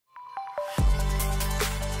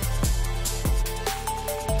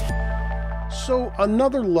So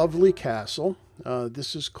another lovely castle.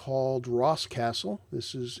 This is called Ross Castle.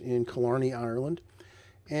 This is in Killarney, Ireland.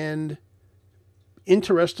 And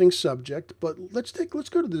interesting subject, but let's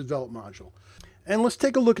go to the develop module. And let's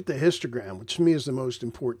take a look at the histogram, which to me is the most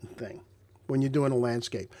important thing when you're doing a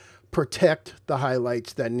landscape. Protect the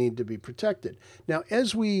highlights that need to be protected. Now,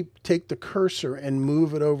 as we take the cursor and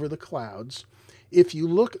move it over the clouds, if you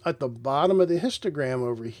look at the bottom of the histogram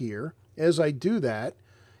over here, as I do that,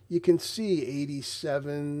 you can see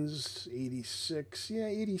 87s, 86, yeah,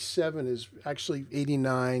 87 is actually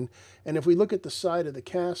 89. And if we look at the side of the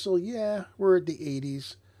castle, yeah, we're at the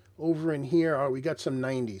 80s. Over in here, we got some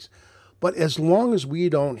 90s. But as long as we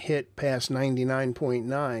don't hit past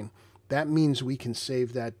 99.9, that means we can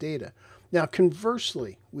save that data. Now,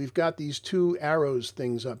 conversely, we've got these two arrows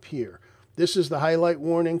things up here. This is the highlight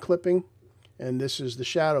warning clipping, and this is the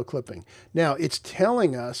shadow clipping. Now, it's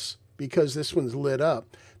telling us, because this one's lit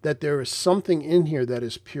up, that there is something in here that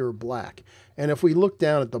is pure black. And if we look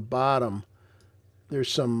down at the bottom,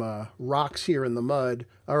 there's some rocks here in the mud.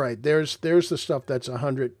 All right, there's the stuff that's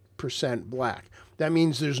 100% black. That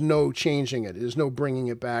means there's no changing it. There's no bringing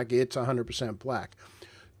it back. It's 100% black.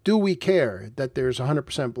 Do we care that there's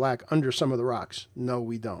 100% black under some of the rocks? No,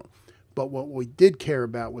 we don't. But what we did care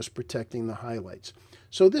about was protecting the highlights.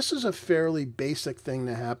 So this is a fairly basic thing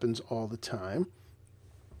that happens all the time.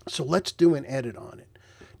 So let's do an edit on it.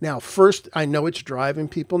 Now, first, I know it's driving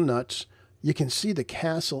people nuts. You can see the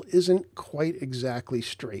castle isn't quite exactly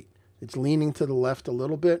straight. It's leaning to the left a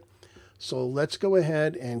little bit. So let's go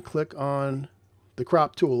ahead and click on the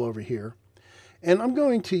crop tool over here. And I'm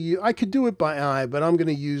going to use, I could do it by eye, but I'm going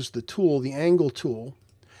to use the tool, the angle tool,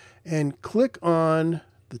 and click on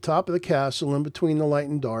the top of the castle in between the light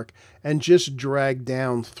and dark and just drag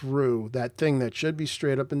down through that thing that should be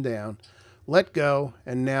straight up and down. Let go,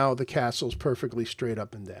 and now the castle's perfectly straight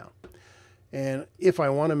up and down. And if I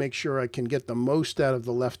want to make sure I can get the most out of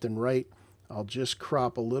the left and right, I'll just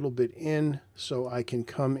crop a little bit in so I can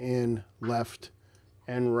come in left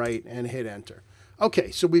and right and hit enter.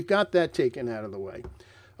 Okay, so we've got that taken out of the way.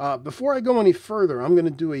 Before I go any further, I'm going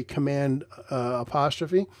to do a command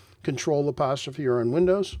apostrophe, control apostrophe or on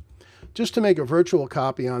Windows, just to make a virtual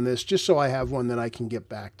copy on this, just so I have one that I can get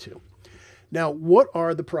back to. Now, what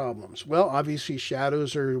are the problems? Well, obviously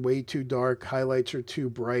shadows are way too dark, highlights are too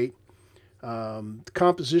bright.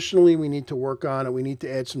 Compositionally, we need to work on it. We need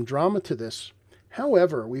to add some drama to this.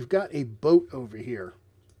 However, we've got a boat over here.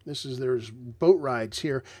 There's boat rides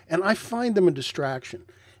here, and I find them a distraction.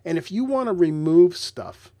 And if you want to remove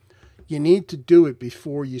stuff, you need to do it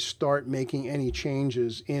before you start making any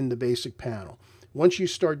changes in the basic panel. Once you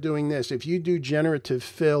start doing this, if you do generative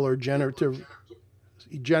fill or generative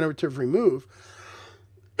remove,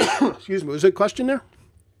 excuse me, was there a question there?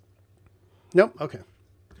 Nope, okay.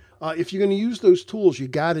 If you're going to use those tools, you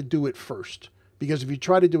got to do it first, because if you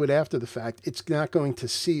try to do it after the fact, it's not going to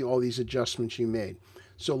see all these adjustments you made.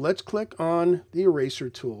 So let's click on the eraser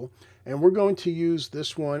tool, and we're going to use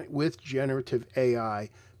this one with generative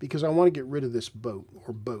AI because I want to get rid of this boat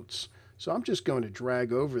or boats. So I'm just going to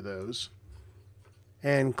drag over those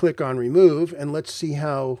and click on remove, and let's see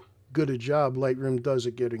how good a job Lightroom does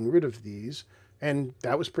at getting rid of these. And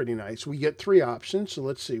that was pretty nice. We get 3 options, so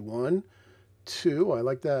let's see, 1, 2, I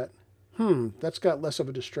like that. That's got less of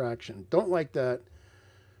a distraction. Don't like that.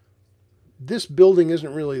 This building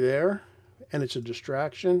isn't really there, and it's a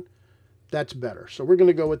distraction. That's better. So we're going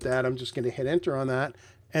to go with that. I'm just going to hit enter on that,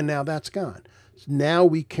 and now that's gone. So now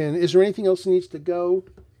we can, is there anything else that needs to go?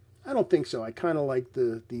 I don't think so. I kind of like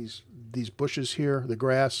these bushes here, the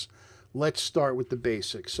grass. Let's start with the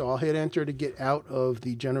basics. So I'll hit enter to get out of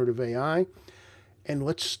the generative AI, and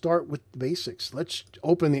let's start with the basics. Let's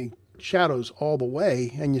open the shadows all the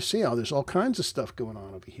way, and you see how there's all kinds of stuff going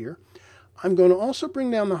on over here. I'm going to also bring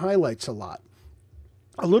down the highlights a lot,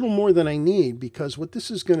 a little more than I need, because what this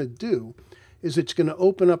is going to do is it's going to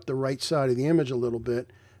open up the right side of the image a little bit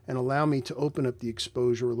and allow me to open up the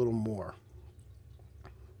exposure a little more.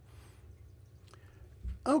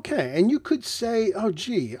 Okay, and you could say, oh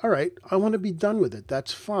gee, all right, I want to be done with it.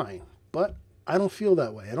 That's fine, but I don't feel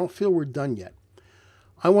that way. I don't feel we're done yet.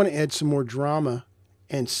 I want to add some more drama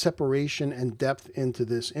and separation and depth into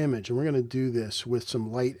this image. And we're going to do this with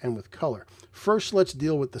some light and with color. First, let's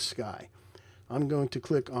deal with the sky. I'm going to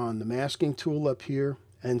click on the masking tool up here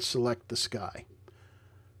and select the sky.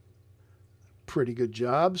 Pretty good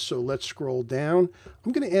job. So let's scroll down.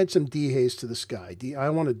 I'm going to add some dehaze to the sky. I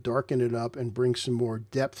want to darken it up and bring some more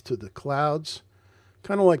depth to the clouds.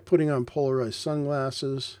 Kind of like putting on polarized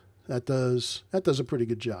sunglasses. That does a pretty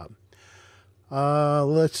good job.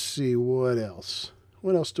 Let's see, what else?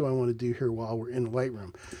 What else do I want to do here while we're in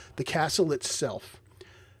Lightroom? The castle itself.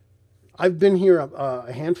 I've been here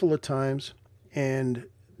a handful of times, and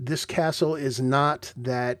this castle is not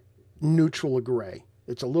that neutral gray.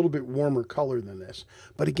 It's a little bit warmer color than this.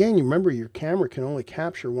 But again, you remember your camera can only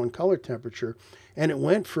capture one color temperature, and it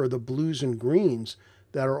went for the blues and greens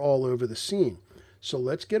that are all over the scene. So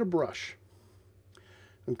let's get a brush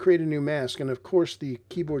and create a new mask. And of course, the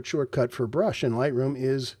keyboard shortcut for brush in Lightroom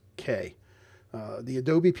is K. The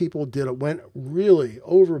Adobe people went really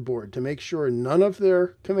overboard to make sure none of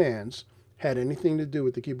their commands had anything to do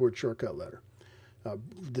with the keyboard shortcut letter.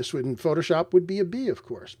 This would in Photoshop would be a B, of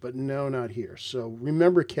course, but no, not here. So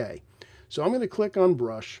remember K. So I'm going to click on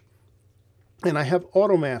brush, and I have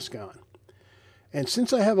auto mask on. And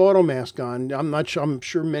since I have auto mask on, I'm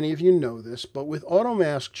sure many of you know this, but with auto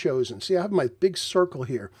mask chosen, see I have my big circle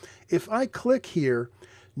here. If I click here,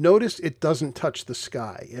 notice it doesn't touch the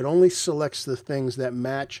sky. It only selects the things that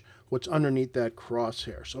match what's underneath that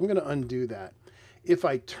crosshair. So I'm going to undo that. If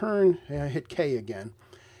I turn, and I hit K again,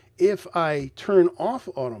 if I turn off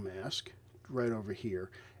auto mask right over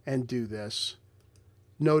here and do this,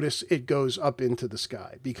 notice it goes up into the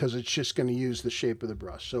sky because it's just going to use the shape of the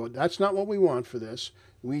brush. So that's not what we want for this.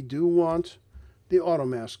 We do want the auto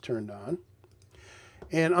mask turned on.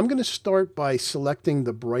 And I'm going to start by selecting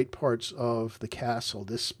the bright parts of the castle,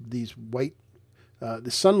 these white,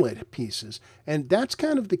 the sunlit pieces. And that's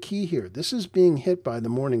kind of the key here. This is being hit by the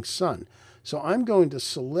morning sun. So I'm going to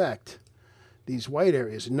select these white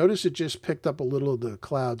areas. And notice it just picked up a little of the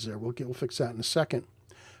clouds there. We'll fix that in a second.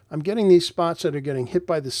 I'm getting these spots that are getting hit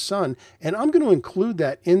by the sun, and I'm going to include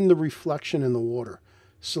that in the reflection in the water.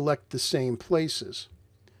 Select the same places.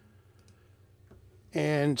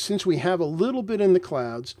 And since we have a little bit in the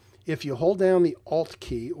clouds, if you hold down the Alt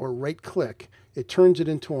key or right click, it turns it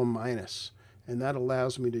into a minus. And that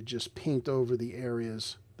allows me to just paint over the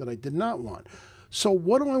areas that I did not want. So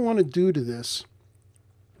what do I want to do to this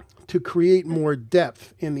to create more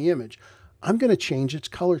depth in the image? I'm going to change its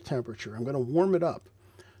color temperature. I'm going to warm it up.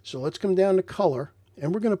 So let's come down to color,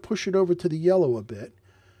 and we're going to push it over to the yellow a bit,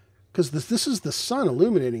 because this is the sun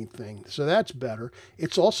illuminating thing, so that's better.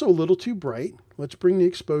 It's also a little too bright. Let's bring the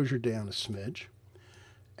exposure down a smidge,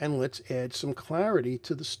 and let's add some clarity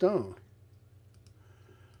to the stone.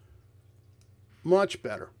 Much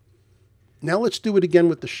better. Now let's do it again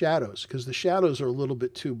with the shadows, because the shadows are a little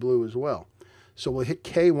bit too blue as well. So we'll hit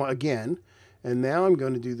K again, and now I'm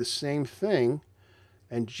going to do the same thing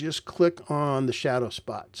and just click on the shadow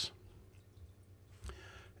spots.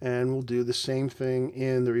 And we'll do the same thing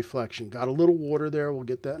in the reflection. Got a little water there, we'll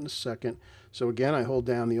get that in a second. So again, I hold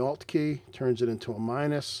down the Alt key, turns it into a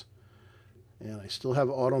minus, and I still have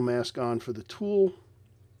auto mask on for the tool.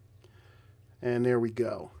 And there we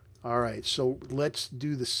go. All right, so let's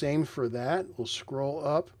do the same for that. We'll scroll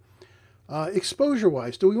up.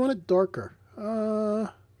 Exposure-wise, do we want it darker?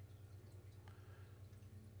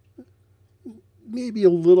 Maybe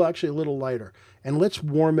actually a little lighter. And let's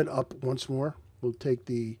warm it up once more. We'll take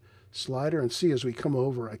the slider and see as we come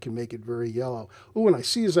over, I can make it very yellow. Oh, and I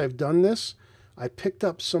see as I've done this, I picked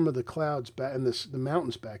up some of the clouds back and the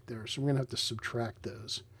mountains back there, so we're going to have to subtract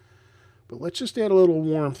those. But let's just add a little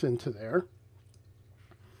warmth into there.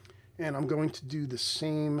 And I'm going to do the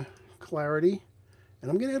same clarity.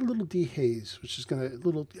 And I'm going to add a little dehaze, which is going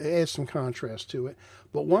to add some contrast to it.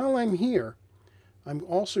 But while I'm here, I'm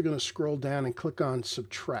also going to scroll down and click on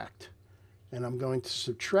subtract. And I'm going to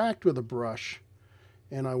subtract with a brush.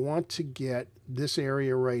 And I want to get this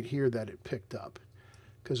area right here that it picked up,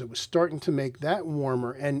 because it was starting to make that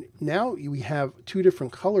warmer. And now we have two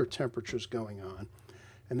different color temperatures going on.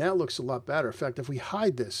 And that looks a lot better. In fact, if we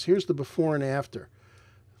hide this, here's the before and after.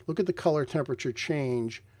 Look at the color temperature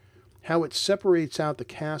change, how it separates out the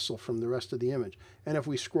castle from the rest of the image. And if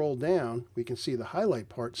we scroll down, we can see the highlight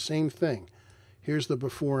part, same thing. Here's the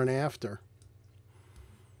before and after.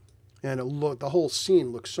 And the whole scene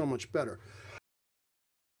looks so much better.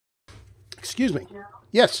 Excuse me. Joe,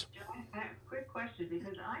 Yes. Joe, I have a quick question,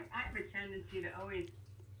 because I have a tendency to always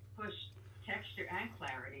push texture and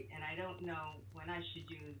clarity, and I don't know when I should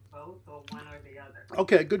use both or one or the other.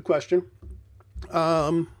 Okay, good question.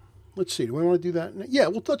 Let's see. Do we want to do that? Yeah,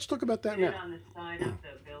 well, let's talk about that now. On the side of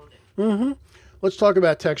the building. Let's talk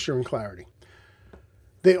about texture and clarity.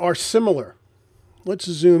 They are similar. Let's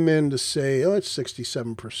zoom in to say, oh, it's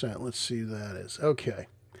 67%. Let's see who that is. Okay.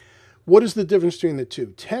 What is the difference between the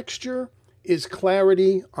two? Texture is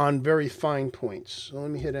clarity on very fine points. So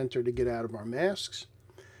let me hit enter to get out of our masks.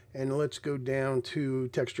 And let's go down to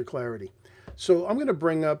texture clarity. So I'm going to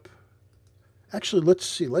bring up, actually, let's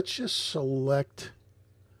see. Let's just select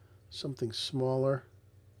something smaller.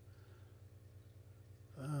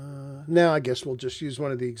 Now I guess we'll just use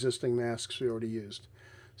one of the existing masks we already used.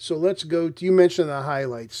 So let's go to, you mentioned the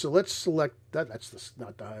highlights. So let's select that. That's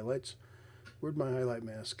not the highlights. Where'd my highlight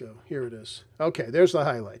mask go? Here it is. Okay, there's the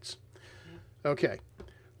highlights. Okay,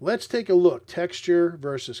 let's take a look. Texture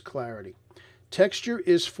versus clarity. Texture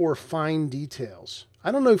is for fine details.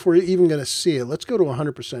 I don't know if we're even going to see it. Let's go to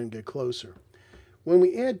 100% and get closer. When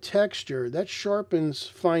we add texture, that sharpens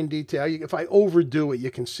fine detail. If I overdo it, you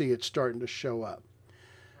can see it starting to show up.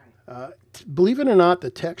 Believe it or not, the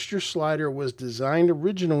texture slider was designed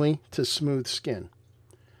originally to smooth skin.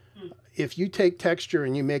 If you take texture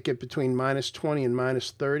and you make it between -20 and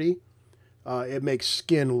 -30, it makes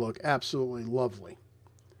skin look absolutely lovely.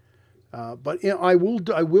 But you know, I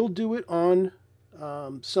will do it on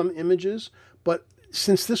some images. But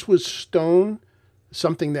since this was stone,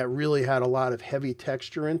 something that really had a lot of heavy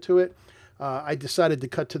texture into it, I decided to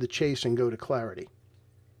cut to the chase and go to clarity.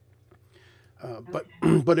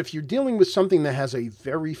 But if you're dealing with something that has a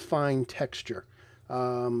very fine texture,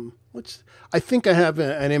 I think I have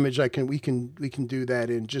an image we can do that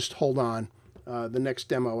in. Just hold on. The next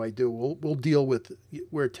demo I do, we'll deal with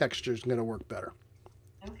where texture is going to work better.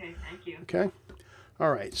 Okay, thank you. Okay.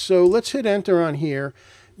 All right. So let's hit enter on here.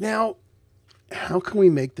 Now, how can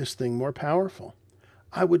we make this thing more powerful?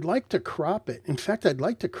 I would like to crop it. In fact, I'd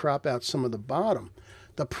like to crop out some of the bottom.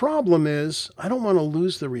 The problem is I don't want to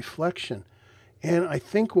lose the reflection. And I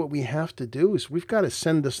think what we have to do is we've got to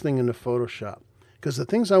send this thing into Photoshop, because the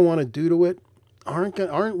things I want to do to it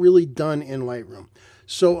aren't really done in Lightroom.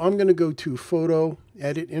 So I'm going to go to Photo,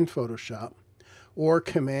 Edit in Photoshop, or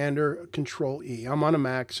Command or Control E. I'm on a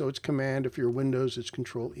Mac, so it's Command. If you're Windows, it's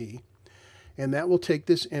Control E. And that will take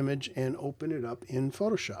this image and open it up in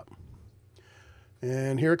Photoshop.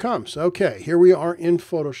 And here it comes. Okay, here we are in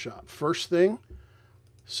Photoshop. First thing,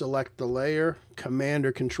 select the layer, Command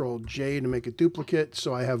or Control J to make a duplicate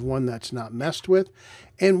so I have one that's not messed with.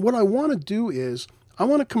 And what I want to do is I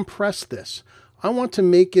want to compress this. I want to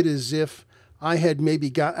make it as if I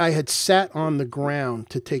had sat on the ground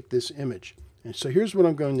to take this image. And so here's what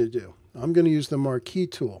I'm going to do. I'm going to use the marquee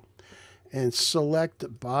tool and select the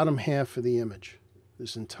bottom half of the image,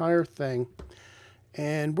 this entire thing.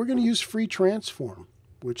 And we're going to use free transform,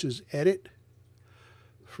 which is Edit,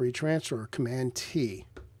 Free Transform, or Command T.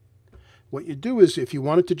 What you do is, if you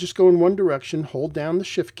want it to just go in one direction, hold down the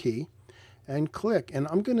Shift key and click. And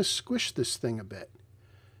I'm going to squish this thing a bit,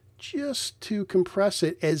 just to compress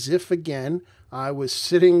it as if, again, I was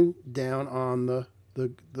sitting down on the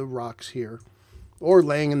rocks here, or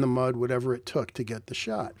laying in the mud, whatever it took to get the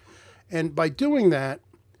shot. And by doing that,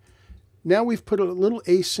 now we've put a little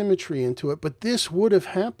asymmetry into it, but this would have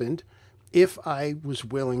happened if I was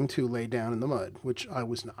willing to lay down in the mud, which I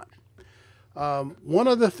was not. One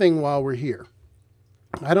other thing while we're here.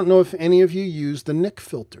 I don't know if any of you use the Nik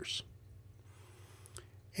filters.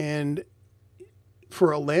 And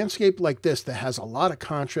for a landscape like this that has a lot of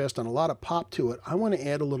contrast and a lot of pop to it, I want to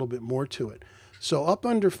add a little bit more to it. So up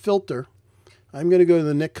under Filter, I'm going to go to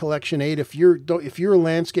the Nik Collection 8. If you're a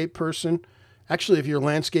landscape person, actually, if you're a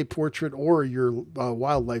landscape portrait or you're a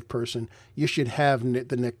wildlife person, you should have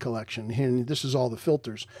the Nik Collection. And this is all the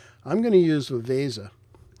filters. I'm going to use Viveza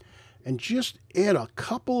and just add a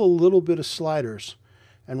couple of little bit of sliders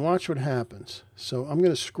and watch what happens. So I'm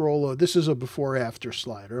going to scroll. This is a before-after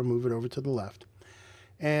slider. I'll move it over to the left.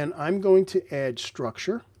 And I'm going to add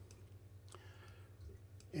structure.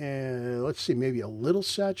 And let's see, maybe a little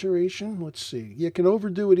saturation. Let's see. You can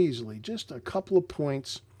overdo it easily. Just a couple of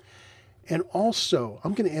points. And also,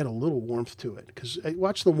 I'm going to add a little warmth to it, because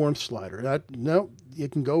watch the warmth slider. No, you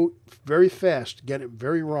can go very fast, get it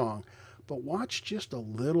very wrong. But watch just a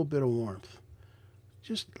little bit of warmth.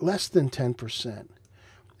 Just less than 10%.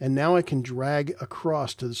 And now I can drag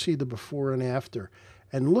across to see the before and after.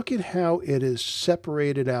 And look at how it is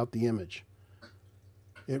separated out the image.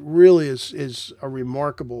 It really is a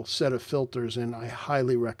remarkable set of filters, and I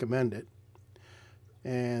highly recommend it.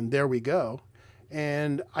 And there we go.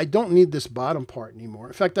 And I don't need this bottom part anymore.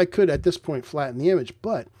 In fact, I could at this point flatten the image,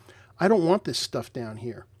 but I don't want this stuff down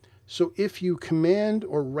here. So if you Command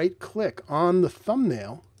or right click on the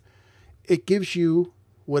thumbnail, it gives you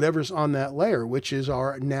whatever's on that layer, which is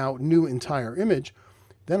our now new entire image.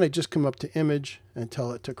 Then I just come up to Image and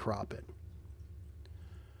tell it to crop it.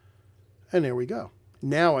 And there we go.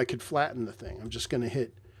 Now I could flatten the thing. I'm just going to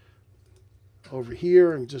hit over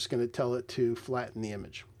here. I'm just going to tell it to flatten the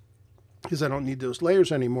image, because I don't need those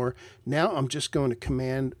layers anymore. Now I'm just going to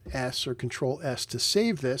Command S or Control S to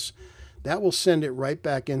save this. That will send it right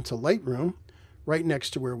back into Lightroom, right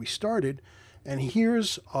next to where we started. And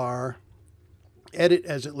here's our edit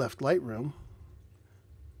as it left Lightroom.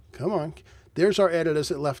 Come on. There's our edit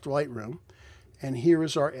as it left Lightroom. And here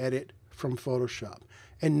is our edit from Photoshop.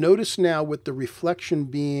 And notice now with the reflection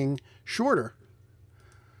being shorter,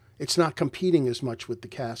 it's not competing as much with the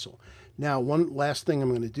castle. Now, one last thing I'm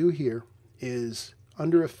going to do here is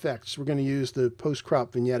under effects, we're going to use the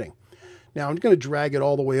post-crop vignetting. Now, I'm going to drag it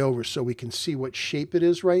all the way over so we can see what shape it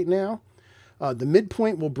is right now. The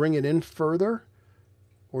midpoint will bring it in further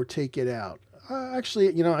or take it out.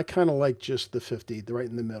 Actually, you know, I kind of like just the 50, right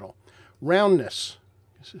in the middle. Roundness.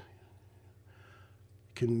 You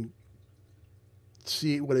can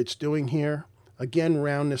see what it's doing here. Again,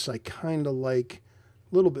 roundness, I kind of like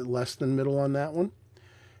a little bit less than middle on that one.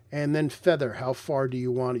 And then feather, how far do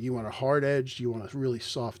you want it? You want a hard edge? Do you want a really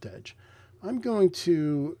soft edge? I'm going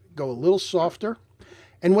to go a little softer.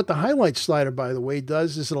 And what the highlight slider, by the way,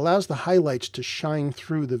 does is it allows the highlights to shine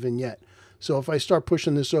through the vignette. So if I start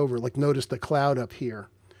pushing this over, like notice the cloud up here,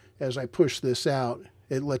 as I push this out,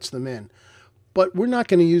 it lets them in. But we're not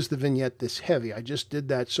going to use the vignette this heavy. I just did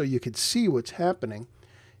that so you could see what's happening.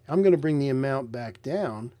 I'm going to bring the amount back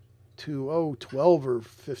down to 12 or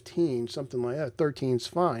 15, something like that. 13 is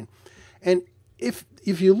fine. And if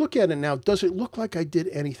you look at it now, does it look like I did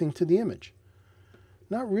anything to the image?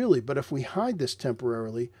 Not really, but if we hide this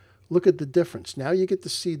temporarily, look at the difference. Now you get to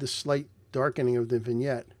see the slight darkening of the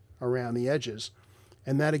vignette around the edges.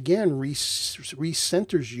 And that again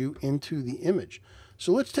recenters you into the image.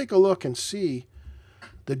 So let's take a look and see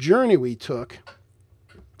the journey we took.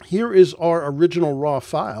 Here is our original raw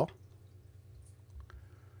file.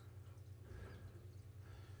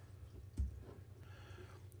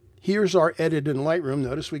 Here's our edit in Lightroom.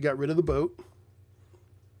 Notice we got rid of the boat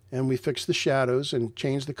and we fixed the shadows and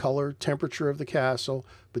changed the color, temperature of the castle,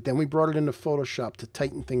 but then we brought it into Photoshop to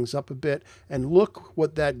tighten things up a bit, and look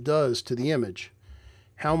what that does to the image.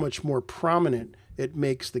 How much more prominent it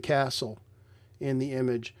makes the castle in the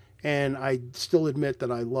image. And I still admit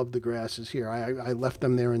that I love the grasses here. I left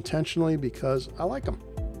them there intentionally because I like them.